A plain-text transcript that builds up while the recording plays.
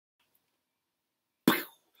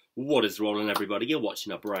What is rolling, everybody? You're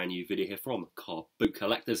watching a brand new video here from Car Boot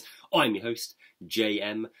Collectors. I'm your host,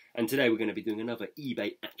 JM, and today we're going to be doing another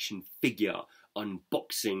eBay action figure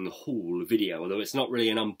unboxing haul video, although it's not really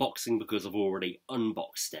an unboxing because I've already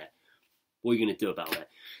unboxed it. What are you going to do about it?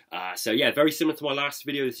 So yeah, very similar to my last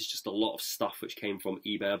video. This is just a lot of stuff which came from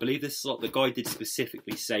eBay. I believe this is what the guy did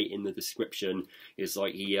specifically say in the description, is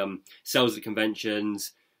like he sells at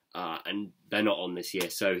conventions, and they're not on this year,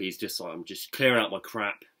 so he's just like, I'm just clearing out my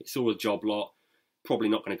crap. It's all a job lot, probably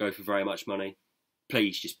not going to go for very much money.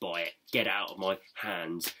 Please just buy it, get it out of my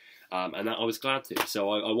hands. And that I was glad to. So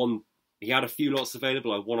I won. He had a few lots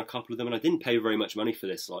available. I won a couple of them, and I didn't pay very much money for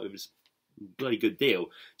this. Like, it was a bloody good deal,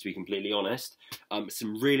 to be completely honest.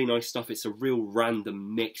 Some really nice stuff. It's a real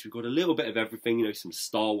random mix. We've got a little bit of everything, you know, some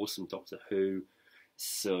Star Wars, some Doctor Who,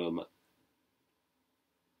 some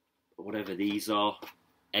whatever these are.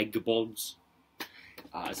 Egg bods.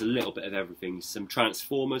 There's a little bit of everything. Some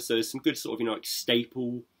Transformers. So there's some good sort of, you know, like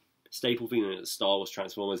staple thing, you know, Star Wars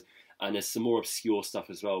Transformers, and there's some more obscure stuff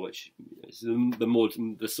as well, which is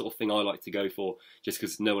the sort of thing I like to go for, just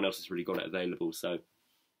because no one else has really got it available. So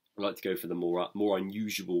I like to go for the more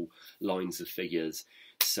unusual lines of figures.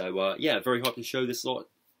 So yeah, very hard to show this lot.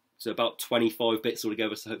 So about 25 bits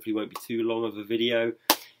altogether, so hopefully it won't be too long of a video.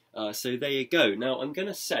 So there you go. Now I'm going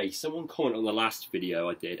to say, someone commented on the last video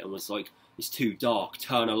I did and was like, it's too dark,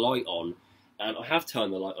 turn a light on. And I have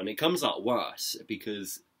turned the light on. It comes out worse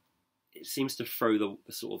because it seems to throw the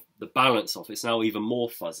sort of the balance off. It's now even more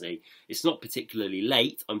fuzzy. It's not particularly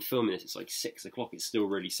late. I'm filming this, it's like 6 o'clock. It's still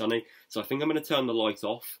really sunny. So I think I'm going to turn the light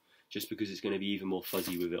off, just because it's going to be even more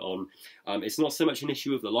fuzzy with it on. It's not so much an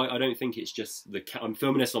issue with the light. I don't think it's just I'm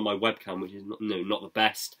filming this on my webcam, which is not the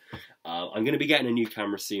best. I'm going to be getting a new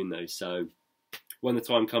camera soon though, so when the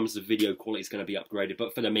time comes, the video quality is going to be upgraded.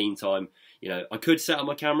 But for the meantime, you know, I could set up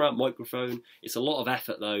my camera, microphone. It's a lot of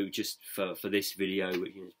effort though, just for this video,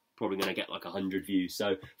 which is probably going to get like 100 views.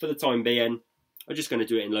 So for the time being, I'm just going to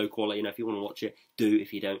do it in low quality. You know, if you want to watch it, do.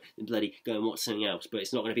 If you don't, then bloody go and watch something else. But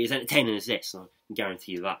it's not going to be as entertaining as this, I can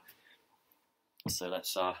guarantee you that. So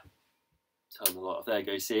let's turn the light off. There you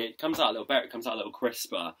go. See, it comes out a little better. It comes out a little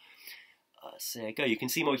crisper. So there you go. You can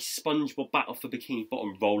see my SpongeBob Battle for Bikini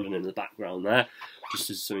Bottom rolling in the background there, just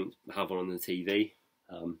as something to have on the TV.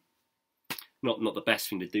 Not the best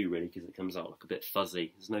thing to do really, because it comes out like a bit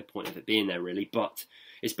fuzzy. There's no point of it being there really, but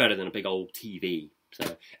it's better than a big old TV.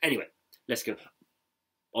 So anyway, let's go.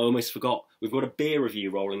 I almost forgot. We've got a beer review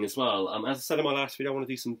rolling as well. As I said in my last video, I want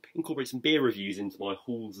to incorporate some beer reviews into my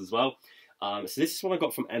hauls as well. So this is what I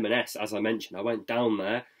got from M&S, as I mentioned. I went down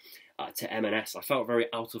there to M&S. I felt very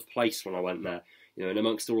out of place when I went there, you know, and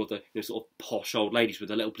amongst all of the, you know, sort of posh old ladies with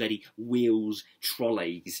the little bloody wheels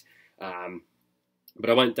trolleys. But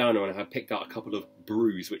I went down there and I picked out a couple of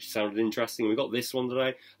brews which sounded interesting. We got this one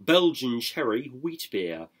today, Belgian Cherry Wheat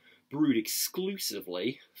Beer, brewed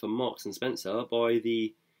exclusively for Marks and Spencer by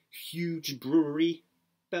the Huge Brewery,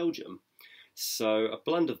 Belgium. So a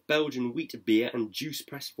blend of Belgian wheat beer and juice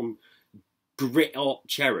pressed from grit up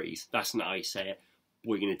cherries. That's not how you say it.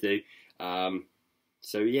 What are you going to do?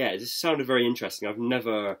 So yeah, this sounded very interesting. I've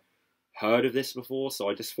never heard of this before, so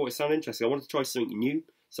I just thought it sounded interesting. I wanted to try something new,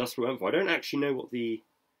 so that's what I went for. I don't actually know what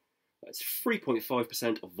it's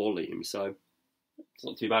 3.5% of volume, so it's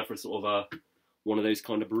not too bad for a sort of one of those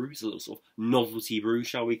kind of brews, a little sort of novelty brew,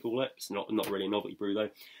 shall we call it. It's not really a novelty brew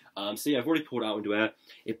though. So yeah, I've already poured it out into air.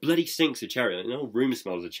 It bloody stinks of cherry. The whole room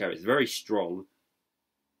smells of cherry. It's very strong.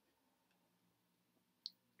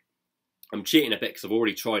 I'm cheating a bit because I've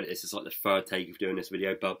already tried it. This is like the third take of doing this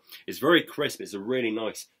video, but it's very crisp. It's a really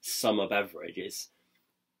nice summer beverage.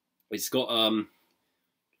 It's got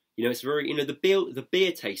you know, it's very, you know, the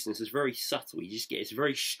beer tastiness is very subtle. You just get, it's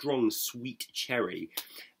very strong sweet cherry,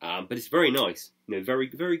 but it's very nice. You know,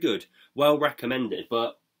 very good. Well recommended.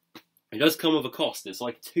 But it does come with a cost. It's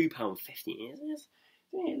like £2.50. It's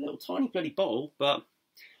a little tiny bloody bottle, but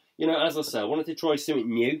you know, as I said, I wanted to try something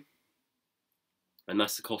new. And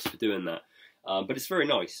that's the cost for doing that. But it's very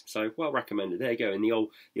nice, so well recommended. There you go, in the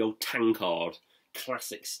old tankard,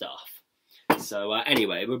 classic stuff. So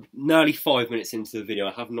anyway, we're nearly 5 minutes into the video.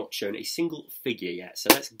 I have not shown a single figure yet, so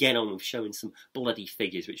let's get on with showing some bloody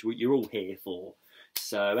figures, which you're all here for.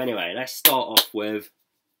 So anyway, let's start off with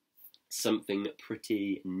something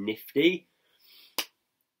pretty nifty.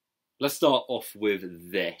 Let's start off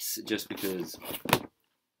with this, just because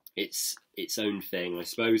it's its own thing, I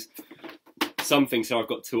suppose. Some things, so I've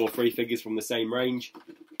got 2 or 3 figures from the same range.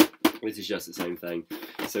 This is just the same thing.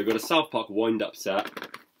 So we've got a South Park wind-up set.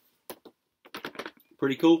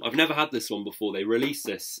 Pretty cool. I've never had this one before. They released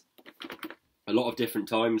this a lot of different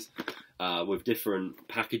times. with different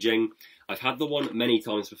packaging. I've had the one many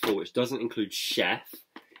times before, which doesn't include Chef.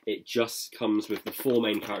 It just comes with the 4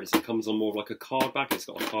 main characters. It comes on more of like a card back. It's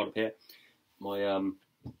got a card up here. My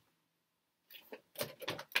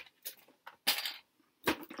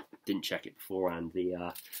didn't check it beforehand.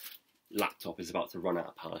 The laptop is about to run out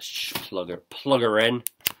of power. Just plug her in.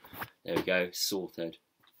 There we go. Sorted.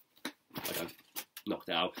 Knocked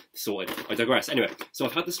it out. Sorted. I digress. Anyway, so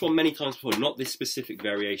I've had this one many times before. Not this specific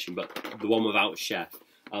variation, but the one without Chef.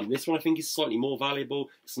 This one I think is slightly more valuable.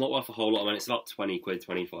 It's not worth a whole lot of money. It's about 20 quid,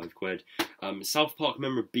 25 quid. South Park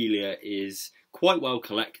memorabilia is quite well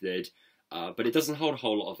collected, but it doesn't hold a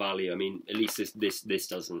whole lot of value. I mean, at least this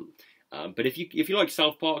doesn't. But if you like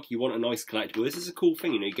South Park, you want a nice collectible, this is a cool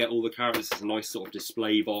thing. You know, you get all the characters. It's a nice sort of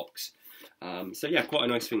display box. So yeah, quite a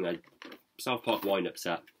nice thing there. South Park wind-up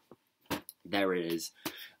set. There it is.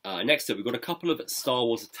 Next up, we've got a couple of Star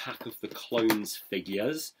Wars Attack of the Clones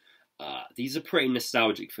figures. These are pretty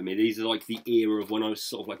nostalgic for me. These are like the era of when I was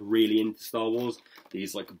sort of like really into Star Wars.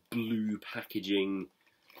 These like blue packaging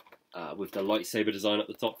with the lightsaber design at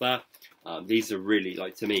the top there. These are really,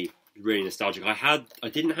 like, to me, really nostalgic. I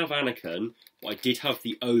didn't have Anakin, but I did have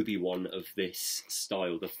the Obi-Wan of this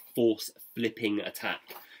style, the Force flipping attack.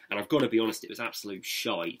 And I've got to be honest, it was absolute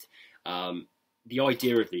shite. The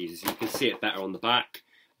idea of these is you can see it better on the back.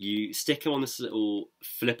 You stick him on this little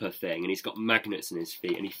flipper thing, and he's got magnets in his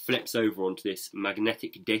feet, and he flips over onto this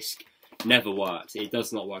magnetic disc. Never works. It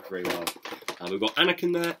does not work very well. We've got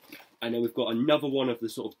Anakin there, and then we've got another one of the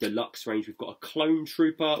sort of deluxe range. We've got a clone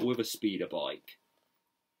trooper with a speeder bike.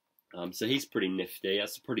 So he's pretty nifty.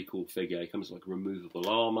 That's a pretty cool figure. He comes with like removable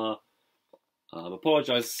armour.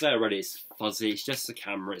 Apologise, I said already, it's fuzzy. It's just the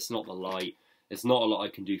camera. It's not the light. There's not a lot I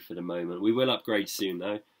can do for the moment. We will upgrade soon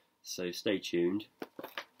though, so stay tuned.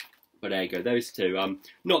 But there you go, those two.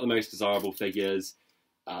 Not the most desirable figures.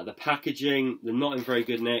 The packaging, they're not in very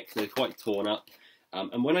good nick. They're quite torn up.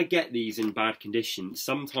 And when I get these in bad condition,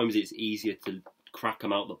 sometimes it's easier to crack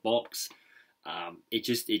them out the box. It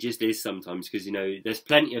just is sometimes, because, you know, there's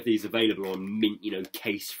plenty of these available on mint, you know,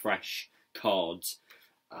 case fresh cards.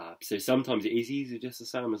 So sometimes it is easier just to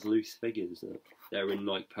sell them as loose figures. They're in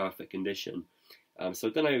like perfect condition. So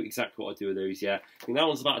I don't know exactly what I do with those yet. I think that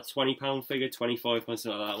one's about a £20 figure, £25,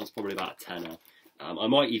 something like that. That one's probably about a tenner. I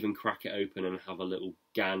might even crack it open and have a little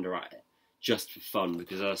gander at it, just for fun,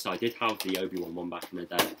 because as I said, I did have the Obi-Wan one back in the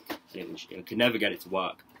day. I could never get it to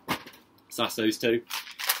work. So that's those two.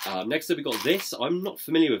 Next up we've got this. I'm not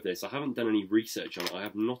familiar with this. I haven't done any research on it. I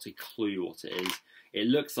have not a clue what it is. It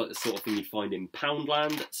looks like the sort of thing you find in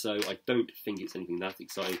Poundland, so I don't think it's anything that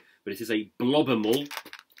exciting. But it is a Blobbermal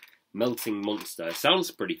melting monster. Sounds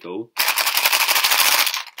pretty cool.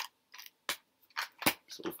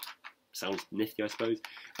 Sort of sounds nifty, I suppose.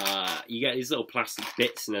 You get these little plastic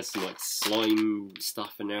bits, and there's some like slime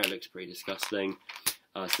stuff in there. It looks pretty disgusting.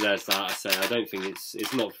 So there's that. I say I don't think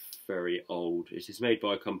it's not very old. It is made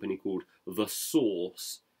by a company called The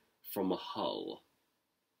Source from Hull.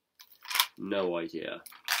 No idea.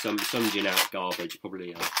 Some generic garbage,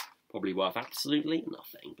 probably worth absolutely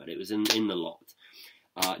nothing, but it was in the lot.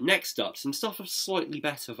 Next up, some stuff of slightly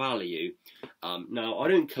better value. Now I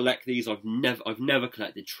don't collect these. I've never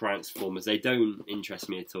collected Transformers. They don't interest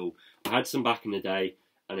me at all. I had some back in the day,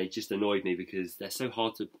 and they just annoyed me because they're so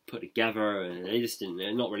hard to put together, and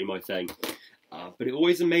they're not really my thing. But it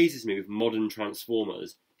always amazes me with modern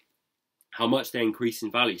Transformers how much they increase in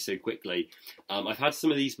value so quickly. I've had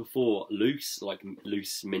some of these before loose, like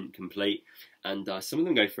loose mint complete, and some of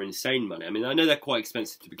them go for insane money. I mean, I know they're quite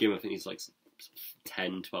expensive to begin with. I think it's like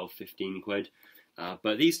 10, 12, 15 quid.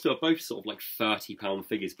 But these two are both sort of like £30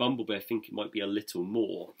 figures. Bumblebee, I think it might be a little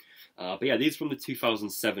more. But yeah, these are from the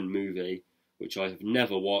 2007 movie, which I have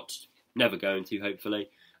never watched, never going to, hopefully.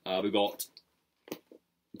 We've got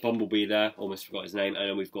Bumblebee there, almost forgot his name, and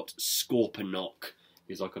then we've got Scorponok,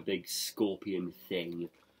 who's like a big scorpion thing.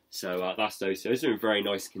 So that's those two. Those are in very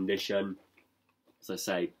nice condition. As I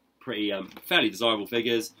say, pretty fairly desirable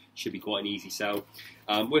figures. Should be quite an easy sell.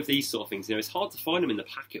 With these sort of things, you know, it's hard to find them in the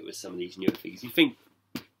packet with some of these newer figures. You think,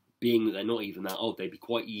 being that they're not even that old, they'd be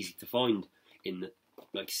quite easy to find in the,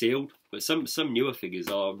 like, sealed. But some newer figures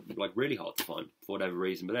are like really hard to find for whatever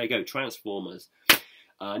reason. But there you go, Transformers.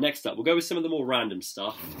 Next up, we'll go with some of the more random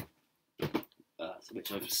stuff,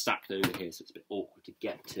 which I've stacked over here, so it's a bit awkward to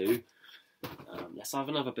get to. Let's have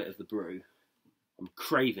another bit of the brew. I'm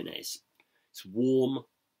craving it. It's warm.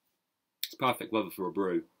 It's perfect weather for a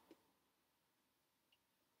brew.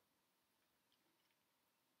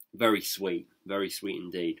 Very sweet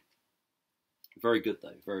indeed. Very good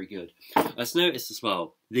though, very good. Let's notice as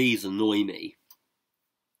well, these annoy me.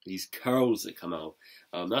 these curls that come out.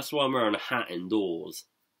 That's why I'm wearing a hat indoors,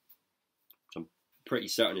 which I'm pretty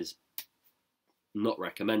certain is not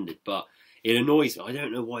recommended, but it annoys me. I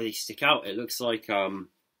don't know why they stick out. It looks like, don't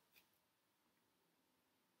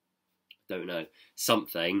know,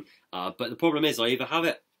 something. But the problem is I either have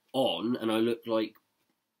it on and I look like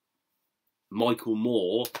Michael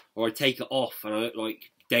Moore, or I take it off and I look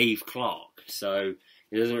like Dave Clark. So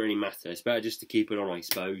it doesn't really matter. It's better just to keep it on, I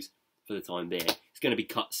suppose, for the time being. It's going to be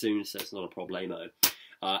cut soon, so it's not a problemo.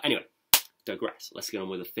 Anyway, digress. Let's get on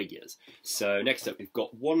with the figures. So next up, we've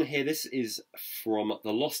got one here. This is from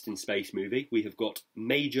the Lost in Space movie. We have got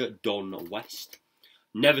Major Don West.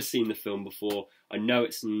 Never seen the film before. I know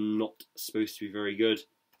it's not supposed to be very good.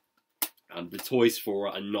 The toys for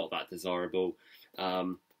it are not that desirable.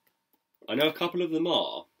 I know a couple of them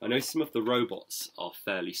are. I know some of the robots are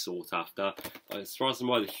fairly sought after. As far as I'm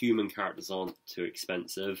aware, the human characters aren't too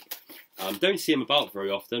expensive. Don't see them about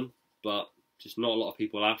very often, but just not a lot of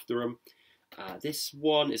people after them. This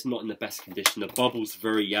one is not in the best condition. The bubble's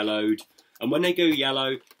very yellowed, and when they go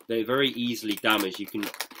yellow, they're very easily damaged. You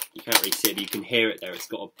can't really see it, but you can hear it there. It's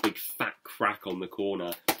got a big fat crack on the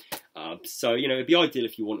corner. So, you know, it'd be ideal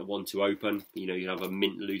if you wanted one to open. You know, you'd have a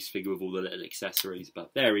mint loose figure with all the little accessories.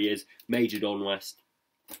 But there he is, Major Don West.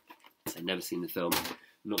 I've never seen the film,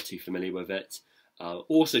 not too familiar with it.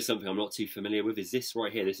 Also, something I'm not too familiar with is this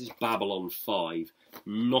right here. This is Babylon 5.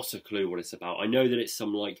 Not a clue what it's about. I know that it's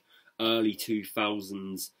some, like, early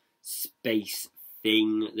 2000s space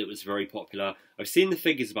thing that was very popular. I've seen the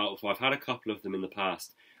figures about it before. I've had a couple of them in the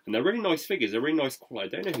past. And they're really nice figures. They're really nice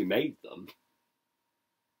quality. I don't know who made them.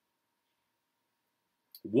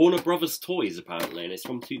 Warner Brothers Toys, apparently, and it's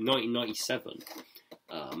from 1997.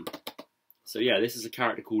 So yeah, this is a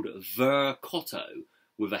character called Ver Cotto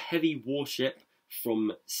with a heavy warship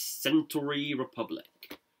from Centauri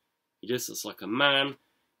Republic. He just looks like a man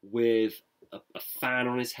with a fan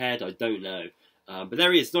on his head. I don't know. But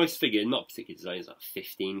there he is, nice figure, not particularly designed, it's like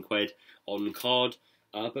 15 quid on card.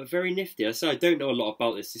 But very nifty. So I don't know a lot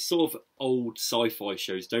about this. This sort of old sci-fi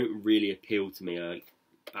shows don't really appeal to me, like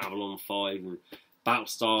Babylon 5 and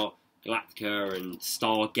Battlestar Galactica and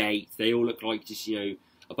Stargate. They all look like just, you know,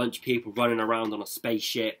 a bunch of people running around on a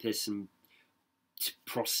spaceship. There's some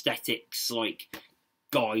prosthetics, like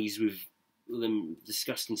guys with them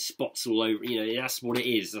disgusting spots all over. You know, that's what it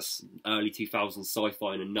is. That's early 2000s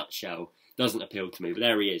sci-fi in a nutshell. Doesn't appeal to me. But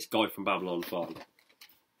there he is, guy from Babylon 5.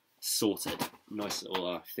 Sorted. Nice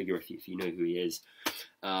little figure if you know who he is.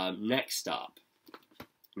 Next up.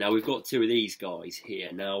 Now we've got two of these guys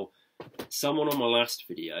here. Now, someone on my last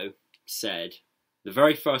video said, the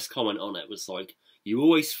very first comment on it was like, you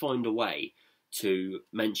always find a way to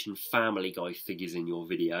mention Family Guy figures in your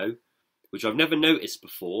video, which I've never noticed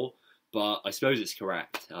before, but I suppose it's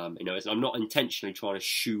correct. You know, I'm not intentionally trying to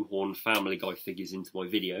shoehorn Family Guy figures into my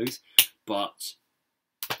videos, but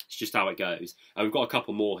it's just how it goes. And we've got a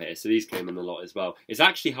couple more here, so these came in a lot as well. It's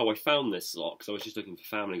actually how I found this lot, because I was just looking for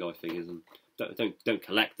Family Guy figures and don't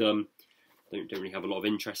collect them. Don't really have a lot of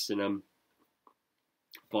interest in them.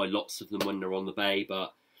 Buy lots of them when they're on the bay,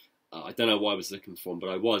 but I don't know why I was looking for them, but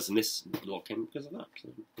I was, and this lot came because of that. So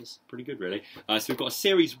it's pretty good, really. So we've got a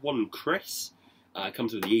Series 1 Chris.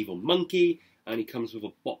 Comes with the Evil Monkey, and he comes with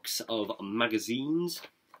a box of magazines.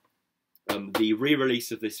 The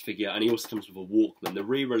re-release of this figure, and he also comes with a Walkman. The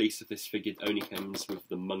re-release of this figure only comes with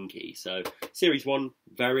the monkey. So Series 1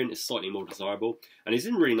 variant is slightly more desirable, and it's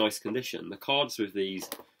in really nice condition. The cards with these,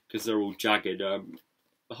 because they're all jagged, are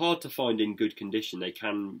hard to find in good condition. They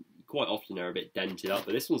can, quite often they're a bit dented up,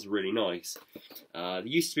 but this one's really nice. They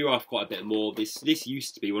used to be worth quite a bit more. This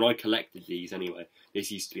used to be, when I collected these anyway,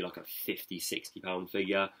 this used to be like a 50, 60 pound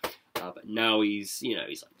figure. But now he's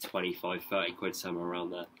like 25, 30 quid, somewhere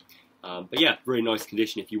around there. But yeah, really nice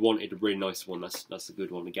condition. If you wanted a really nice one, that's a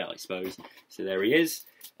good one to get, I suppose. So there he is.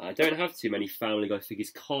 I don't have too many Family Guy figures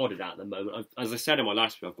carded at the moment. As I said in my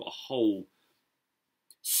last video, I've got a whole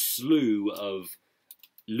slew of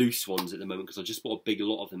loose ones at the moment because I just bought a big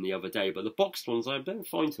lot of them the other day. But the boxed ones I don't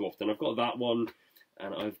find too often. I've got that one,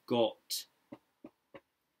 and I've got...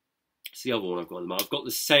 It's the other one I've got at the moment. I've got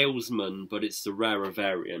the Salesman, but it's the rarer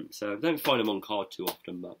variant. So I don't find them on card too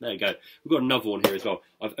often, but there you go. We've got another one here as well.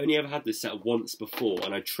 I've only ever had this set once before,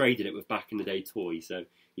 and I traded it with Back in the Day toys. So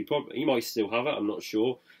you might still have it, I'm not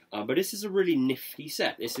sure. But this is a really nifty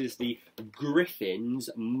set. This is the Griffin's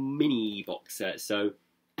mini box set. So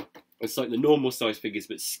it's like the normal size figures,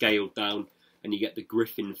 but scaled down, and you get the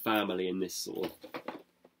Griffin family in this sort of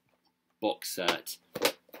box set.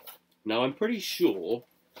 Now, I'm pretty sure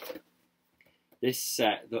this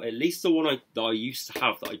set, at least the one that I used to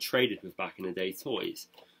have that I traded with Back in the Day toys,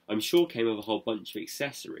 I'm sure came with a whole bunch of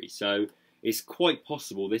accessories. So it's quite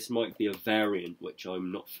possible this might be a variant which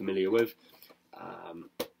I'm not familiar with.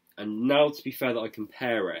 And now, to be fair, that I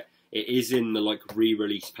compare it, it is in the like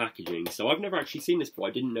re-release packaging. So I've never actually seen this before.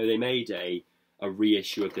 I didn't know they made a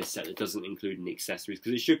reissue of this set that doesn't include any accessories,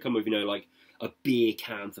 because it should come with, you know, like a beer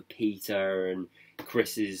can for Peter, and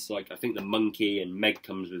Chris's, like, I think the monkey, and Meg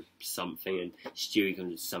comes with something, and Stewie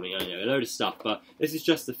comes with something, I don't know, a load of stuff. But this is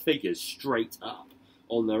just the figures straight up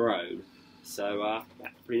on their own. So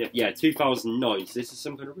pretty, yeah, 2009. So this is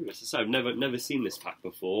some kind of remix. So I've never seen this pack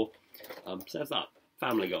before. So there's that.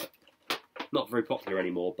 Family Guy. Not very popular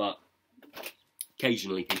anymore, but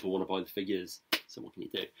occasionally people want to buy the figures. So what can you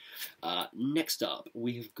do? Next up,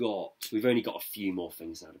 we've only got a few more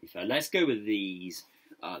things now, to be fair. Let's go with these.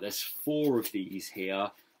 There's 4 of these here.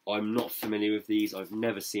 I'm not familiar with these. I've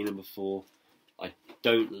never seen them before. I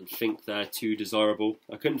don't think they're too desirable.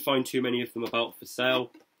 I couldn't find too many of them about for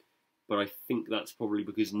sale, but I think that's probably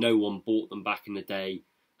because no one bought them back in the day,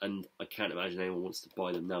 and I can't imagine anyone wants to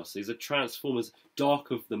buy them now. So these are Transformers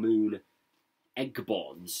Dark of the Moon egg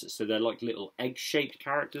bonds. So they're like little egg-shaped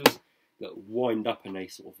characters that wind up and they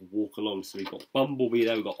sort of walk along. So we've got Bumblebee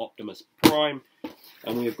there, we've got Optimus Prime,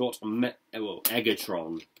 and we've got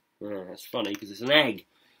Eggatron. That's funny because it's an egg.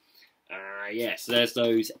 Yes, so there's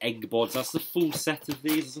those egg bods. That's the full set of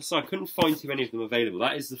these. As I said, I couldn't find too many of them available.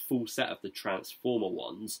 That is the full set of the Transformer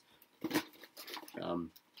ones.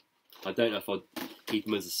 I don't know if I'd keep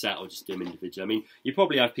them as a set or just do them individually. I mean, you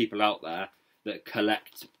probably have people out there that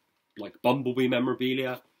collect like Bumblebee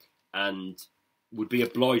memorabilia and would be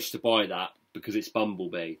obliged to buy that because it's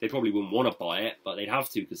Bumblebee. They probably wouldn't want to buy it, but they'd have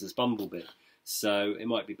to because it's Bumblebee. So it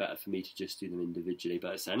might be better for me to just do them individually.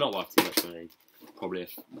 But I'd say not worth too much money. Probably,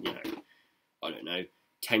 I don't know,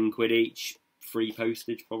 10 quid each, free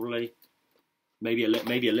postage probably. Maybe a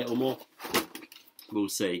little more. We'll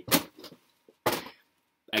see.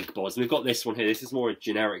 Egg bods. And we've got this one here. This is more a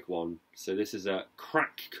generic one. So this is a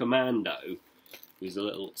Crack Commando, who's a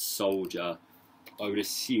little soldier. I would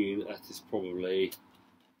assume that is probably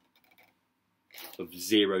of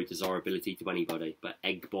zero desirability to anybody. But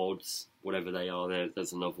egg bods, whatever they are,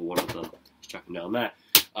 there's another one of them. Just tracking down there.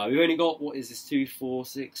 We've only got, what is this, 2, 4,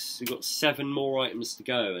 6? We've got 7 more items to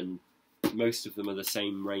go, and most of them are the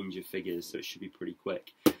same range of figures, so it should be pretty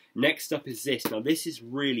quick. Next up is this. Now, this is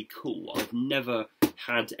really cool. I've never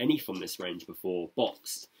had any from this range before,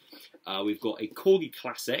 boxed. We've got a Corgi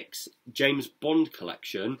Classics James Bond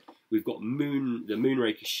collection. We've got the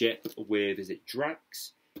Moonraker ship with, is it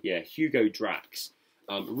Drax? Yeah, Hugo Drax.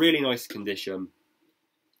 Really nice condition.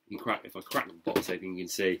 If I crack the box open, you can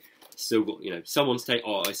see still got, someone's taken.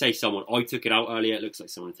 Oh, I say someone. I took it out earlier. It looks like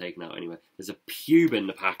someone had taken it out anyway. There's a pube in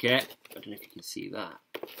the packet. I don't know if you can see that.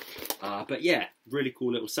 But yeah, really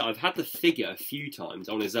cool little set. I've had the figure a few times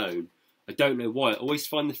on his own. I don't know why. I always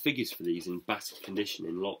find the figures for these in battered condition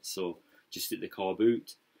in lots, or just at the car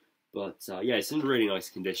boot. But yeah, it's in really nice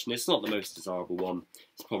condition. It's not the most desirable one.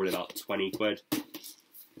 It's probably about 20 quid.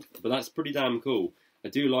 But that's pretty damn cool. I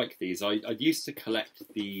do like these. I used to collect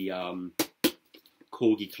the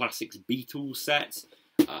Corgi Classics Beetle sets,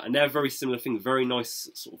 and they're a very similar thing. Very nice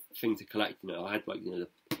sort of thing to collect. I had like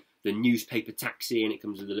the newspaper taxi, and it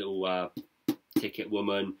comes with a little ticket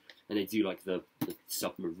woman, and they do like the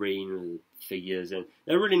submarine and the figures, and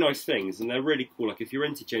they're really nice things, and they're really cool. Like if you're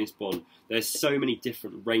into James Bond, there's so many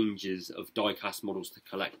different ranges of die-cast models to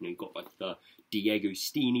collect. You've got like the Diego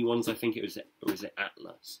Stini ones, I think it was, or is it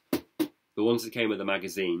Atlas? The ones that came with the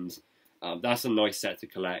magazines. That's a nice set to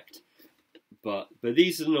collect. But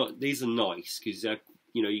these are nice because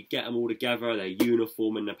you get them all together. They're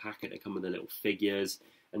uniform in the packet. They come with the little figures,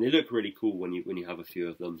 and they look really cool when you have a few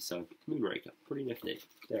of them. So Moonraker, pretty nifty.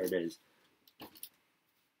 There it is.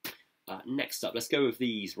 Next up, let's go with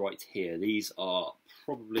these right here. These are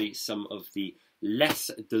probably some of the less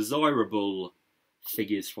desirable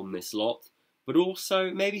figures from this lot, but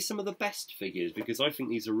also maybe some of the best figures, because I think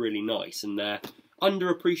these are really nice and they're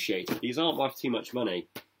underappreciated. These aren't worth too much money,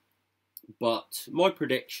 but my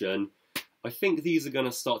prediction, I think these are going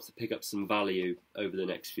to start to pick up some value over the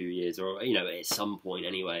next few years, or at some point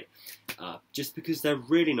anyway, just because they're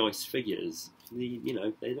really nice figures. They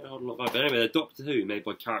don't have a lot of value. But anyway, they're Doctor Who, made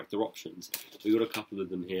by Character Options. We've got a couple of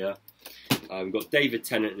them here. We've got David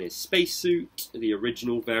Tennant in his spacesuit, the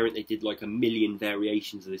original variant. They did like a million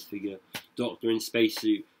variations of this figure. Doctor in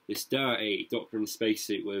spacesuit, this dirty Doctor in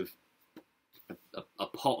spacesuit with a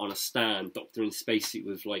pot on a stand. Doctor in spacesuit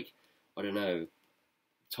with, like, I don't know,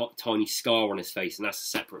 tiny scar on his face, and that's a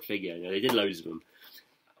separate figure. They did loads of them,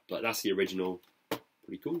 but that's the original.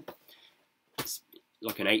 Pretty cool. It's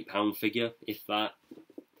like an £8 figure, if that.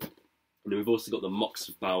 And then we've also got the Mox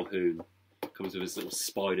of Balhoun. Comes with his little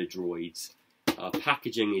spider droids.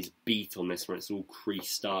 Packaging is beat on this one. It's all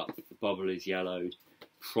creased up. The bubble is yellowed.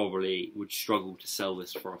 Probably would struggle to sell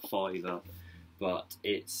this for a £5, but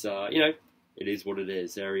it's you know, it is what it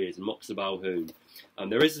is. There he is, Mox of Balhoun.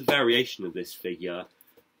 There is a variation of this figure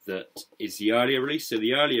that is the earlier release. So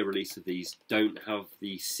the earlier release of these don't have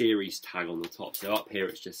the series tag on the top. So up here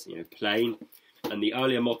it's just, you know, plain. And the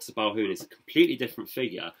earlier Mox of Balhoun is a completely different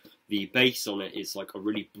figure. The base on it is like a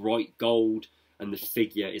really bright gold, and the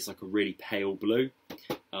figure is like a really pale blue.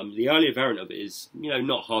 The earlier variant of it is, you know,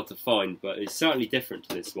 not hard to find, but it's certainly different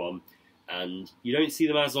to this one. And you don't see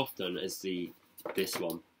them as often as this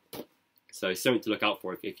one. So it's something to look out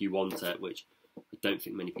for if you want it, which I don't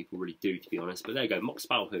think many people really do, to be honest. But there you go, Mox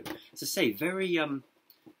Balhoun. As I say, very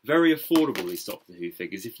affordable, these Doctor Who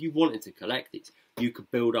figures. If you wanted to collect these, you could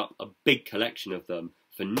build up a big collection of them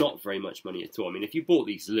for not very much money at all. I mean, if you bought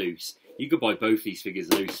these loose, you could buy both these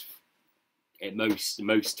figures loose. At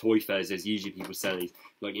most toy fairs, there's usually people selling these,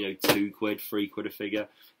 like, you know, £2, £3 a figure.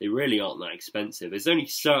 They really aren't that expensive. There's only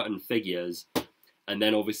certain figures, and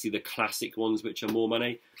then obviously the classic ones which are more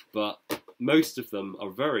money, but most of them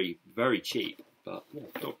are very, very cheap. But yeah,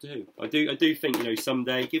 Doctor Who. I do think, you know,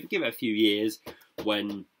 someday, give it a few years,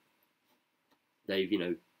 when they've, you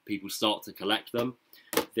know, people start to collect them,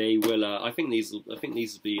 they will. I think these will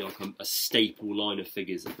be like a staple line of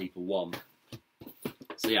figures that people want.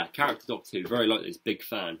 So yeah, character Doctor Who, very like those, big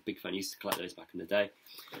fan, used to collect those back in the day.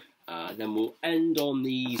 Then we'll end on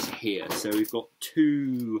these here. So we've got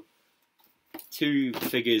two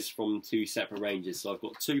figures from two separate ranges. So I've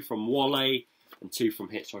got two from Wally and two from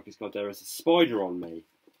Hitchhiker's Guide. There is a spider on me.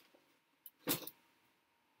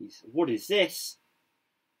 What is this?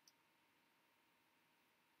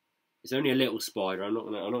 It's only a little spider. I'm not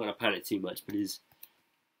gonna panic too much, but it's.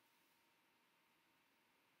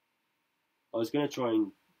 I was going to try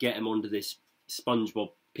and get him onto this SpongeBob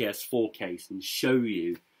PS4 case and show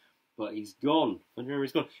you, but he's gone. I don't know where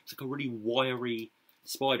he's gone. It's like a really wiry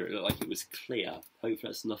spider. It looked like it was clear. Hopefully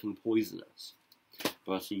that's nothing poisonous.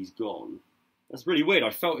 But he's gone. That's really weird. I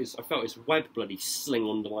felt his web bloody sling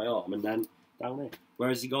under my arm and then down here. Where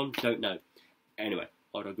has he gone? Don't know. Anyway,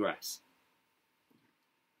 I digress.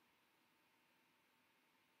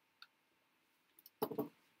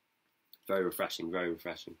 Very refreshing, very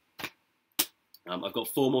refreshing. I've got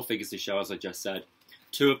 4 more figures to show, as I just said.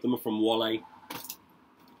 2 of them are from Wally,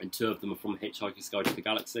 and 2 of them are from Hitchhiker's Guide to the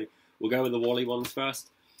Galaxy. We'll go with the Wally ones first.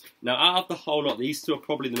 Now, out of the whole lot, these 2 are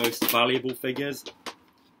probably the most valuable figures.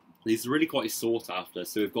 These are really quite sought after.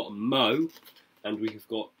 So we've got Mo, and we have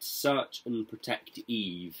got Search and Protect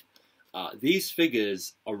Eve. These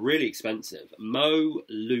figures are really expensive. Mo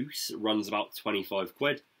loose runs about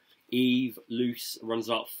 £25. Eve loose runs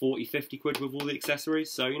about 40-50 quid with all the accessories.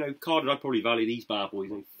 So, you know, carded, I'd probably value these bad boys,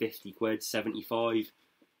 you know, 50 quid, 75,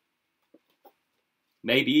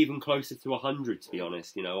 maybe even closer to 100, to be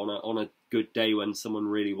honest. You know, on a good day when someone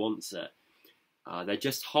really wants it. They're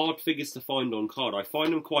just hard figures to find on card. I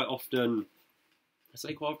find them quite often. I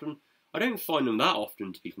say quite often. I don't find them that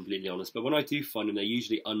often, to be completely honest. But when I do find them, they're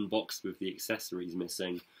usually unboxed with the accessories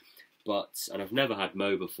missing. And I've never had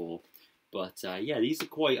Mo before. But yeah, these are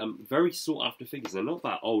quite very sought after figures. They're not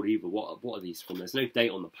that old either. What are these from? There's no date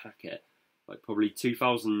on the packet. Like probably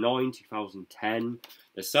 2009, 2010.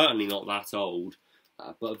 They're certainly not that old,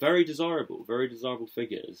 but very desirable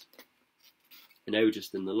figures. And they were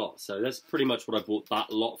just in the lot. So that's pretty much what I bought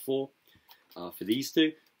that lot for these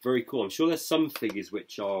 2. Very cool. I'm sure there's some figures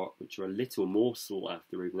which are a little more sought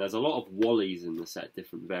after even. There's a lot of Wallys in the set,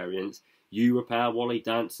 different variants. U-Repair Wally,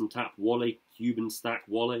 Dance and Tap Wally, Cuban Stack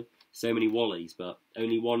Wally. So many Wallys, but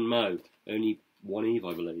only 1 Mo, only 1 Eve,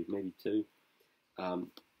 I believe, maybe 2.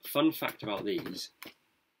 Fun fact about these: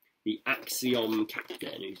 the Axiom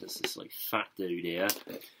Captain, who's just this like fat dude here.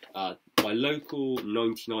 My local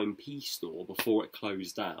 99p store, before it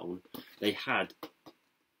closed down, they had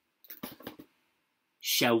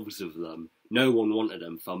shelves of them. No one wanted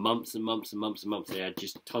them for months and months and months and months. They had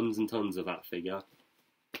just tons and tons of that figure.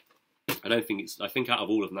 I think out of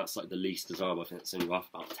all of them, that's like the least desirable. I think it's only worth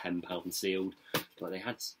about £10 sealed. But they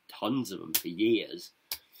had tons of them for years.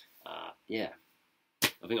 Yeah.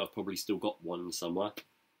 I think I've probably still got one somewhere.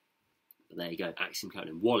 But there you go, Axiom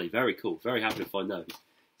Captain. Wally, very cool. Very happy to find those.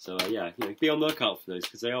 So yeah, you know, be on the lookout for those,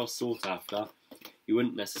 because they are sought after. You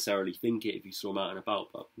wouldn't necessarily think it if you saw them out and about,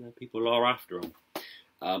 but you know, people are after them.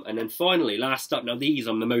 And then finally, last up, now these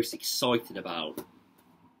I'm the most excited about.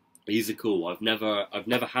 These are cool. I've never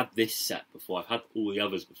had this set before. I've had all the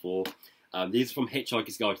others before. These are from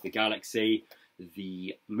Hitchhiker's Guide to the Galaxy.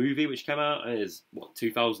 The movie which came out is, what,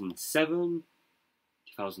 2007?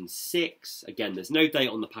 2006. Again, there's no date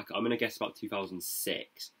on the packet. I'm going to guess about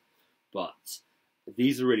 2006. But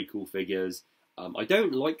these are really cool figures. I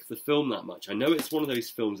don't like the film that much. I know it's one of those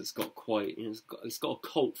films that's got quite, it's got a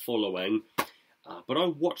cult following. But I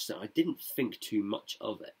watched it. I didn't think too much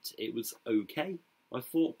of it. It was okay, I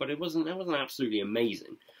thought, but it wasn't absolutely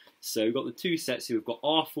amazing. So we've got the two sets here. We've got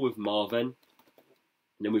Arthur with Marvin, and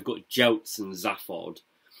then we've got Jeltz and Zaphod.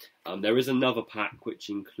 There is another pack which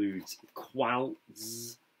includes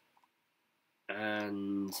Qualts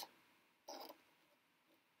and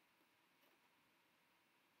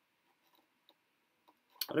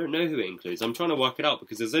I don't know who it includes. I'm trying to work it out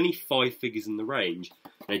because there's only 5 figures in the range,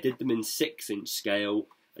 and I did them in 6-inch scale,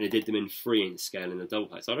 and I did them in 3-inch scale in the double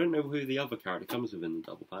pack. So I don't know who the other character comes with in the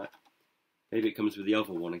double pack. Maybe it comes with the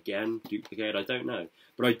other one again, duplicated, I don't know.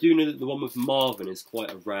 But I do know that the one with Marvin is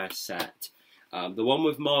quite a rare set. The one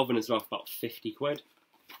with Marvin is worth about 50 quid.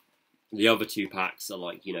 The other 2 packs are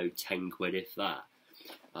like, 10 quid if that.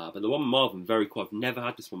 But the one with Marvin, very cool. I've never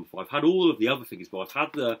had this one before. I've had all of the other figures, but I've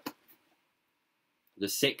had the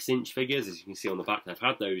 6-inch figures, as you can see on the back. I've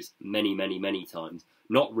had those many, many, many times.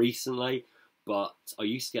 Not recently, but I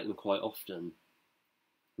used to get them quite often.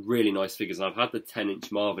 Really nice figures. And I've had the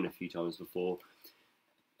 10-inch Marvin a few times before.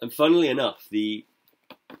 And funnily enough, the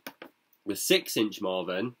 6-inch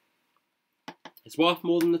Marvin is worth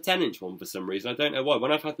more than the 10-inch one for some reason. I don't know why.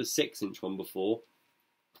 When I've had the 6-inch one before,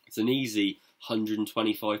 it's an easy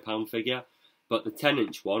 £125 figure. But the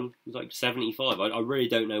 10-inch one was like 75. I really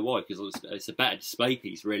don't know why, because it's a better display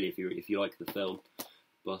piece, really, if you like the film.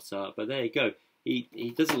 But there you go.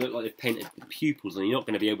 He doesn't look like they've painted the pupils, and you're not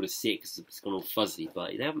going to be able to see it because it's gone all fuzzy.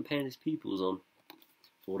 But they haven't painted his pupils on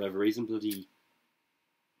for whatever reason. Bloody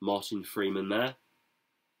Martin Freeman there.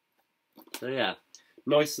 So yeah,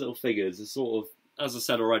 nice little figures. It's sort of, as I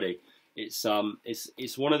said already, it's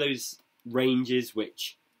one of those ranges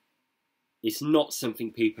which. It's not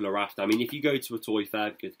something people are after. I mean, if you go to a toy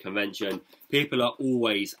fair, convention, people are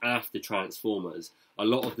always after Transformers. A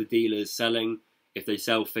lot of the dealers selling, if they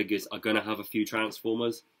sell figures, are going to have a few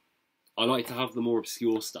Transformers. I like to have the more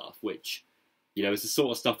obscure stuff, which, is the sort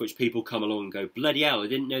of stuff which people come along and go, bloody hell, I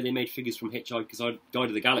didn't know they made figures from Hitchhiker's Guide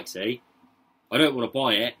to the Galaxy. I don't want to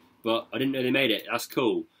buy it, but I didn't know they made it. That's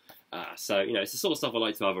cool. So, it's the sort of stuff I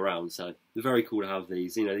like to have around, so they're very cool to have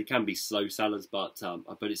these. They can be slow sellers, but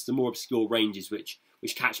it's the more obscure ranges which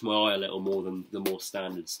catch my eye a little more than the more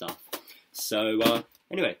standard stuff. So,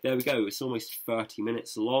 anyway, there we go. It's almost 30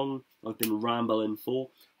 minutes long. I've been rambling for.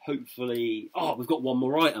 Hopefully... Oh, we've got one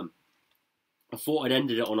more item. I thought I'd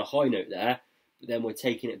ended it on a high note there, but then we're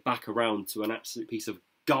taking it back around to an absolute piece of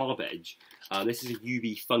garbage. This is a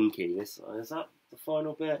UB Funky. Is that the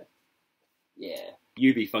final bit? Yeah,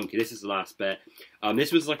 UB Funky. This is the last bit.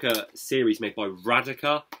 This was like a series made by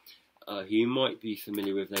Radica, who you might be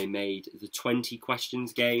familiar with. They made the 20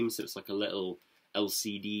 questions game, so it's like a little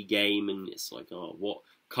LCD game, and it's like, oh, what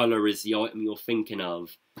colour is the item you're thinking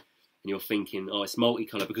of? And you're thinking, oh, it's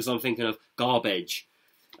multicolour, because I'm thinking of garbage.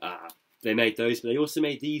 They made those, but they also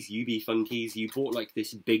made these UB Funkies. You bought like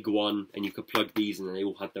this big one, and you could plug these, and they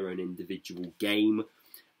all had their own individual game.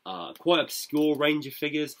 Quite obscure range of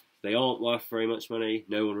figures. They aren't worth very much money.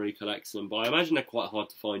 No one really collects them, but I imagine they're quite hard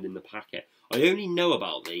to find in the packet. I only know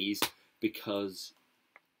about these because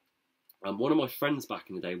one of my friends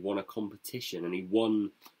back in the day won a competition, and he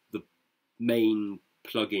won the main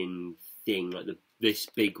plug-in thing, like this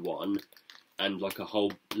big one, and like a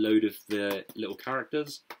whole load of the little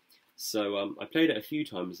characters. So I played it a few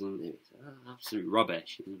times, and it was absolute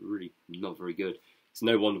rubbish. It was really not very good. It's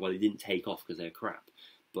no wonder why they didn't take off, because they're crap.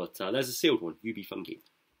 But there's a sealed one, UB Funky.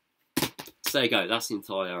 So there you go, that's the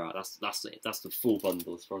entire, that's it, that's the full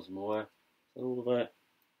bundle as far as I'm aware. All of it.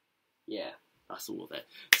 Yeah, that's all of it.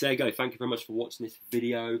 So there you go, thank you very much for watching this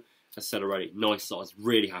video. As I said already, nice size,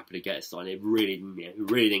 really happy to get it started. It really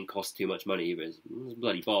didn't cost too much money either. It was a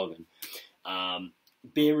bloody bargain.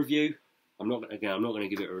 Beer review, I'm not going to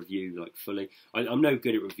give it a review like fully. I'm no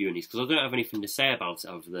good at reviewing these, because I don't have anything to say about it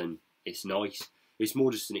other than it's nice. It's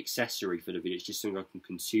more just an accessory for the video, it's just something I can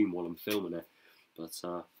consume while I'm filming it.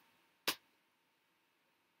 But,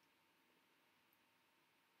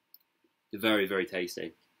 very, very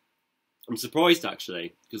tasty. I'm surprised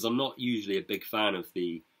actually, because I'm not usually a big fan of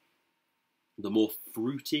the more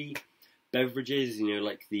fruity beverages,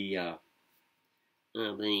 like the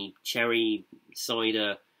cherry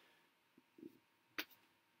cider.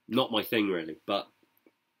 Not my thing really, but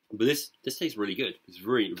this tastes really good. It's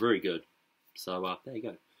very, very good. So there you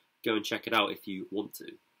go. Go and check it out if you want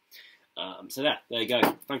to. So there you go.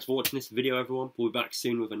 Thanks for watching this video, everyone. We'll be back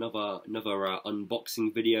soon with another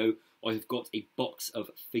unboxing video. I've got a box of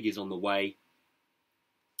figures on the way.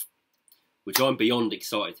 which I'm beyond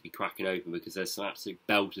excited to be cracking open because there's some absolute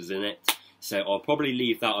belters in it. So I'll probably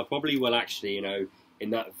leave that. I probably will actually, you know, in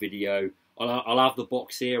that video, I'll have the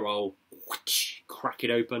box here. I'll crack it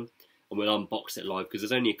open and we'll unbox it live because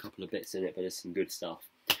there's only a couple of bits in it, but there's some good stuff.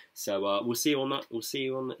 So we'll see you on that. We'll see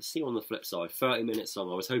you on the flip side. 30 minutes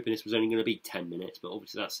long. I was hoping this was only going to be 10 minutes, but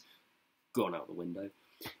obviously that's gone out the window.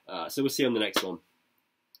 So we'll see you on the next one.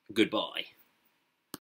 Goodbye.